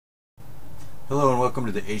Hello and welcome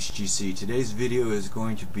to the HGC. Today's video is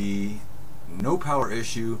going to be no power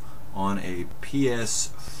issue on a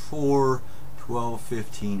PS4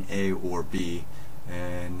 1215A or B,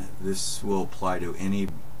 and this will apply to any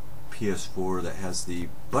PS4 that has the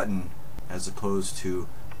button as opposed to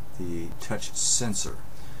the touch sensor.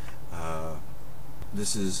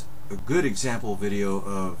 This is a good example video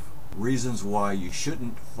of reasons why you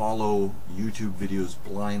shouldn't follow YouTube videos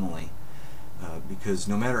blindly. Because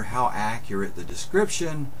no matter how accurate the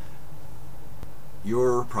description,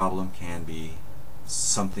 your problem can be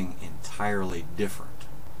something entirely different,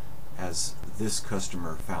 as this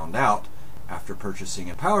customer found out after purchasing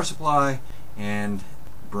a power supply and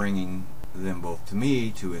bringing them both to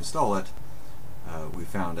me to install it. We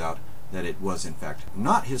found out that it was in fact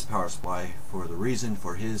not his power supply for the reason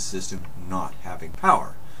for his system not having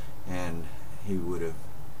power, and he would have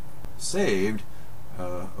saved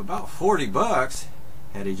about 40 bucks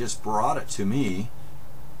had he just brought it to me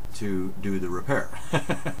to do the repair.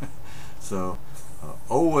 So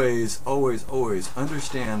always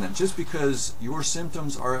understand that just because your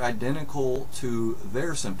symptoms are identical to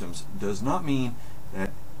their symptoms does not mean that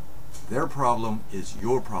their problem is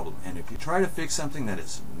your problem. And if you try to fix something that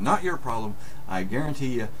is not your problem, I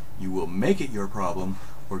guarantee you, you will make it your problem,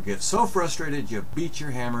 or get so frustrated you beat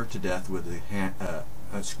your hammer to death with a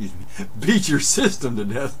beat your system to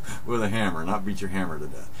death with a hammer, not beat your hammer to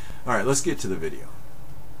death. Alright, let's get to the video.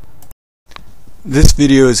 This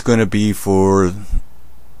video is going to be for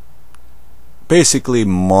basically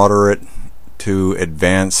moderate to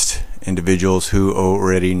advanced individuals who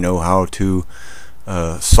already know how to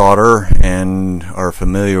solder and are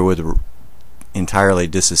familiar with entirely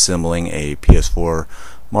disassembling a PS4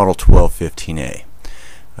 model 1215A.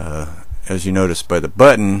 As you notice by the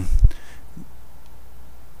button,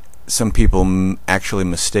 some people actually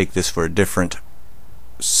mistake this for a different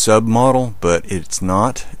submodel, but it's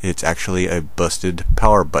not. It's actually a busted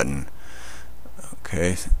power button.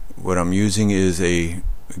 Okay, what I'm using is a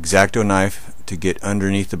X-Acto knife to get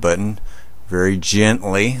underneath the button, very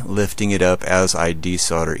gently lifting it up as I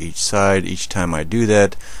desolder each side. Each time I do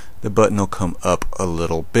that, the button will come up a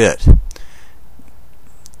little bit.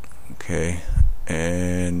 Okay,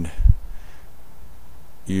 and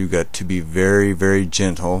you got to be very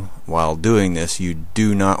gentle while doing this. You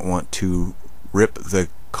do not want to rip the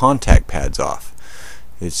contact pads off.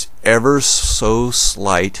 It's ever so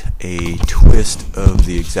slight a twist of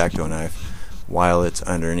the X-Acto knife while it's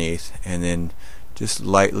underneath, and then just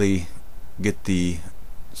lightly get the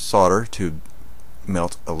solder to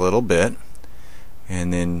melt a little bit,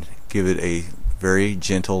 and then give it a very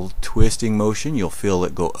gentle twisting motion. You'll feel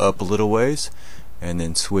it go up a little ways, and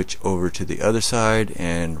then switch over to the other side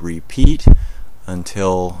and repeat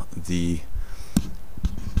until the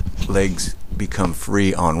legs become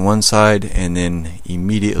free on one side, and then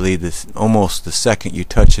immediately, almost the second you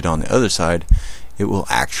touch it on the other side, it will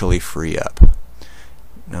actually free up.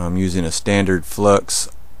 Now I'm using a standard flux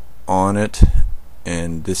on it,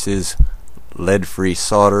 and this is lead-free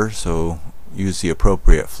solder, so use the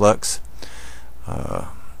appropriate flux.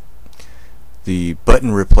 The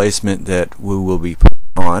button replacement that we will be putting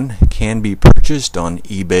on can be purchased on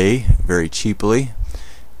eBay very cheaply.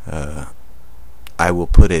 I will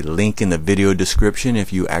put a link in the video description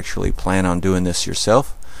if you actually plan on doing this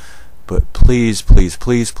yourself. But please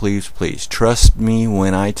trust me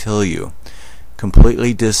when I tell you,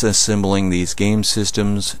 completely disassembling these game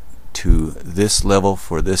systems to this level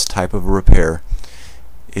for this type of repair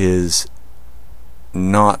is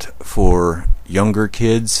not for younger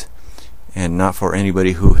kids, and not for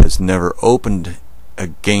anybody who has never opened a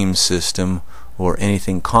game system or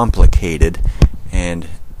anything complicated and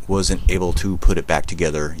wasn't able to put it back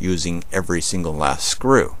together using every single last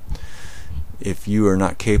screw. If you are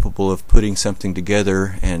not capable of putting something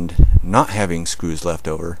together and not having screws left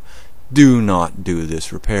over, do not do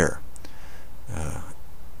this repair.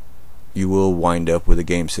 You will wind up with a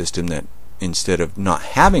game system that, instead of not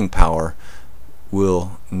having power,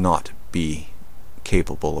 will not be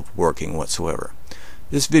capable of working whatsoever.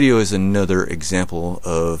 This video is another example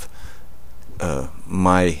of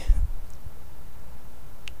my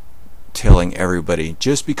telling everybody,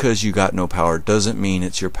 just because you got no power doesn't mean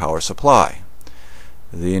it's your power supply.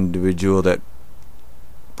 The individual that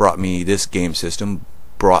brought me this game system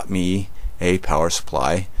brought me a power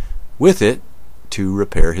supply with it to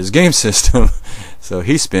repair his game system. So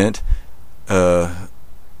he spent about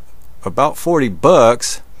 40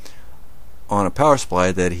 bucks on a power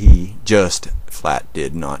supply that he just flat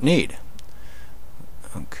did not need.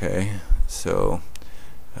 Okay, so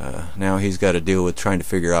now he's got to deal with trying to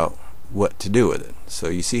figure out what to do with it. So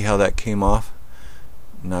you see how that came off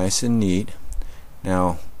nice and neat.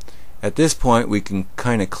 Now at this point we can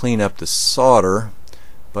kind of clean up the solder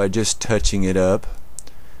by just touching it up.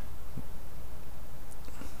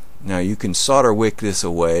 Now you can solder wick this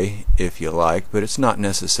away if you like, but it's not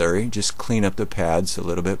necessary. Just clean up the pads a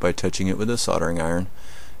little bit by touching it with a soldering iron,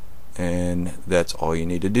 and that's all you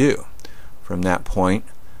need to do. From that point,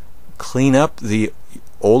 clean up the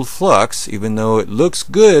old flux. Even though it looks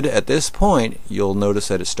good at this point, you'll notice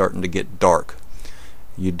that it's starting to get dark.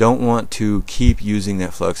 You don't want to keep using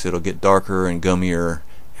that flux. It'll get darker and gummier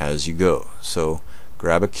as you go. So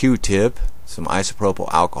grab a Q-tip, some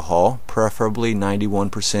isopropyl alcohol, preferably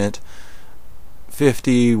 91%.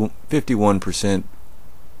 51%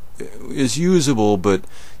 is usable, but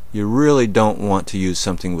you really don't want to use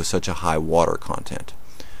something with such a high water content.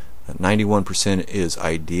 91% is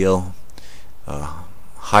ideal.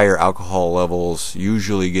 Higher alcohol levels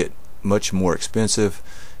usually get much more expensive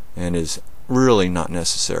and is really not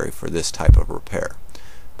necessary for this type of repair.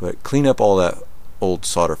 But clean up all that old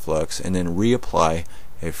solder flux and then reapply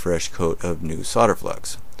a fresh coat of new solder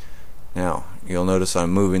flux. Now you'll notice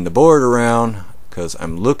I'm moving the board around because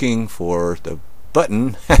I'm looking for the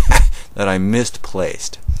button that I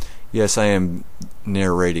misplaced. Yes, I am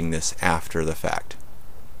narrating this after the fact.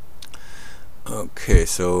 Okay,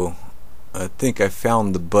 so I think I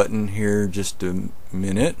found the button here. Just a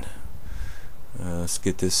minute. Let's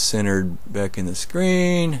get this centered back in the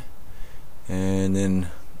screen and then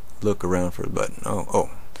look around for the button.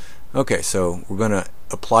 Okay, so we're going to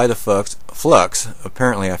apply the flux.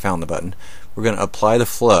 Apparently I found the button. We're going to apply the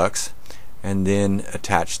flux and then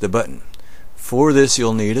attach the button. For this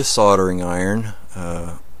you'll need a soldering iron.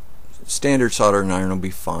 Standard soldering iron will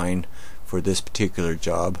be fine for this particular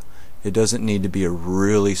job. It doesn't need to be a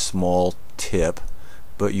really small tip,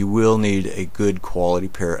 but you will need a good quality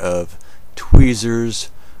pair of tweezers,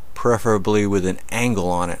 preferably with an angle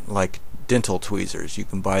on it, like dental tweezers. You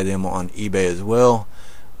can buy them on eBay as well.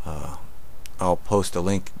 I'll post a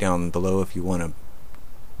link down below if you want to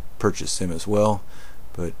purchase them as well.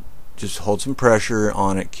 But just hold some pressure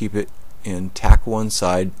on it, keep it in, tack one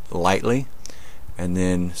side lightly, and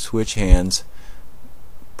then switch hands,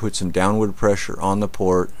 put some downward pressure on the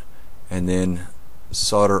port, and then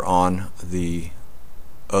solder on the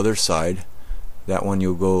other side. That one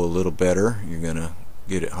you'll go a little better. You're gonna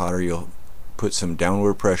get it hotter. You'll put some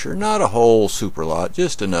downward pressure, not a whole super lot,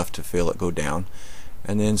 just enough to feel it go down,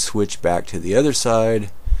 and then switch back to the other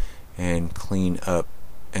side and clean up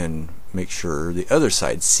and make sure the other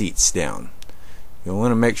side seats down. You'll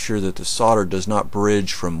want to make sure that the solder does not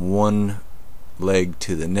bridge from one leg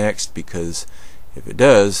to the next, because if it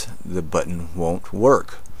does, the button won't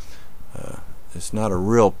work. It's not a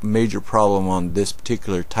real major problem on this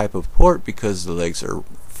particular type of port because the legs are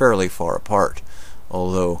fairly far apart,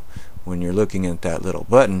 although when you're looking at that little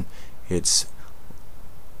button, it's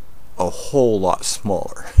a whole lot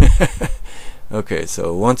smaller. Okay,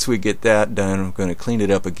 so once we get that done, I'm going to clean it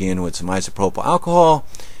up again with some isopropyl alcohol,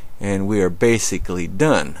 and we are basically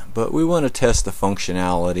done. But we want to test the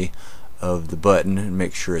functionality of the button and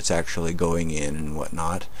make sure it's actually going in and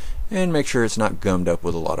whatnot, and make sure it's not gummed up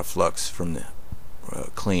with a lot of flux from the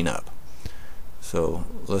cleanup. So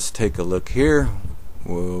let's take a look here.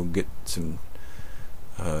 We'll get some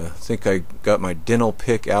I think I got my dental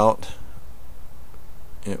pick out.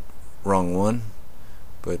 Yep, wrong one,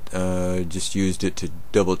 but just used it to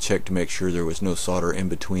double check to make sure there was no solder in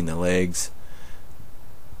between the legs,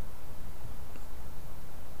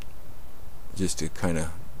 just to kind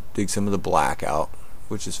of dig some of the black out,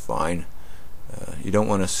 which is fine. You don't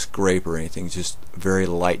want to scrape or anything, just very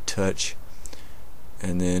light touch.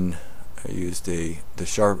 And then I used the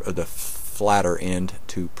flatter end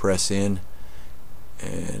to press in,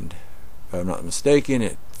 and if I'm not mistaken,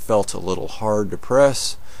 it felt a little hard to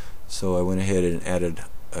press, so I went ahead and added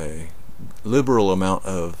a liberal amount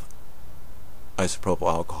of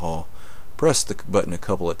isopropyl alcohol, pressed the button a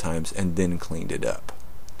couple of times, and then cleaned it up,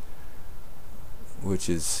 which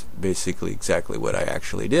is basically exactly what I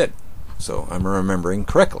actually did. So I'm remembering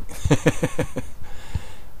correctly.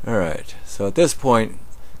 Alright, so at this point,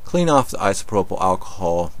 clean off the isopropyl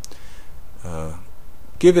alcohol,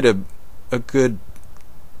 give it a good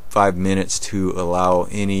 5 minutes to allow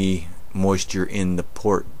any moisture in the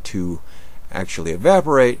port to actually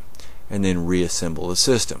evaporate, and then reassemble the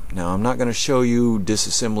system. Now I'm not going to show you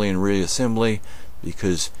disassembly and reassembly,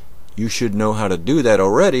 because you should know how to do that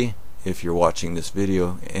already if you're watching this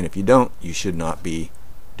video, and if you don't, you should not be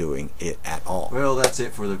doing it at all. Well, that's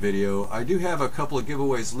it for the video. I do have a couple of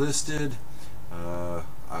giveaways listed.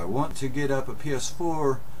 I want to get up a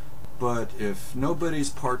PS4, but if nobody's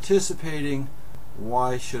participating,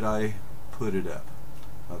 why should I put it up?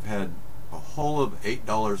 I've had a whole of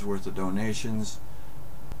 $8 worth of donations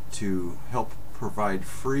to help provide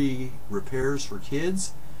free repairs for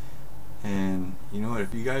kids. And you know what,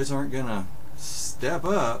 if you guys aren't gonna step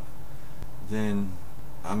up, then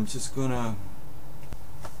I'm just gonna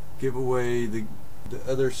give away the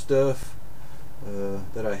other stuff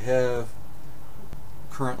that I have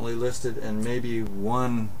currently listed, and maybe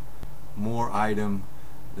one more item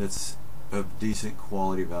that's of decent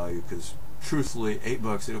quality value, because truthfully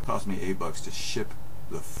 $8, it'll cost me $8 to ship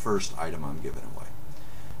the first item I'm giving away.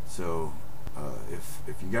 So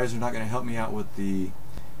if you guys are not going to help me out with the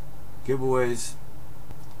giveaways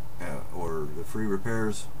or the free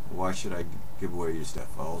repairs, why should I give away your stuff?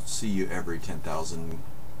 I'll see you every 10,000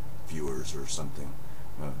 viewers or something,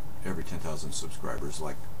 every 10,000 subscribers,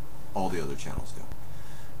 like all the other channels do.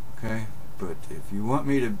 Okay, but if you want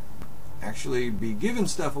me to actually be giving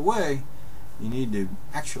stuff away, you need to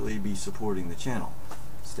actually be supporting the channel.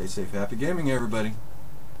 Stay safe, happy gaming, everybody.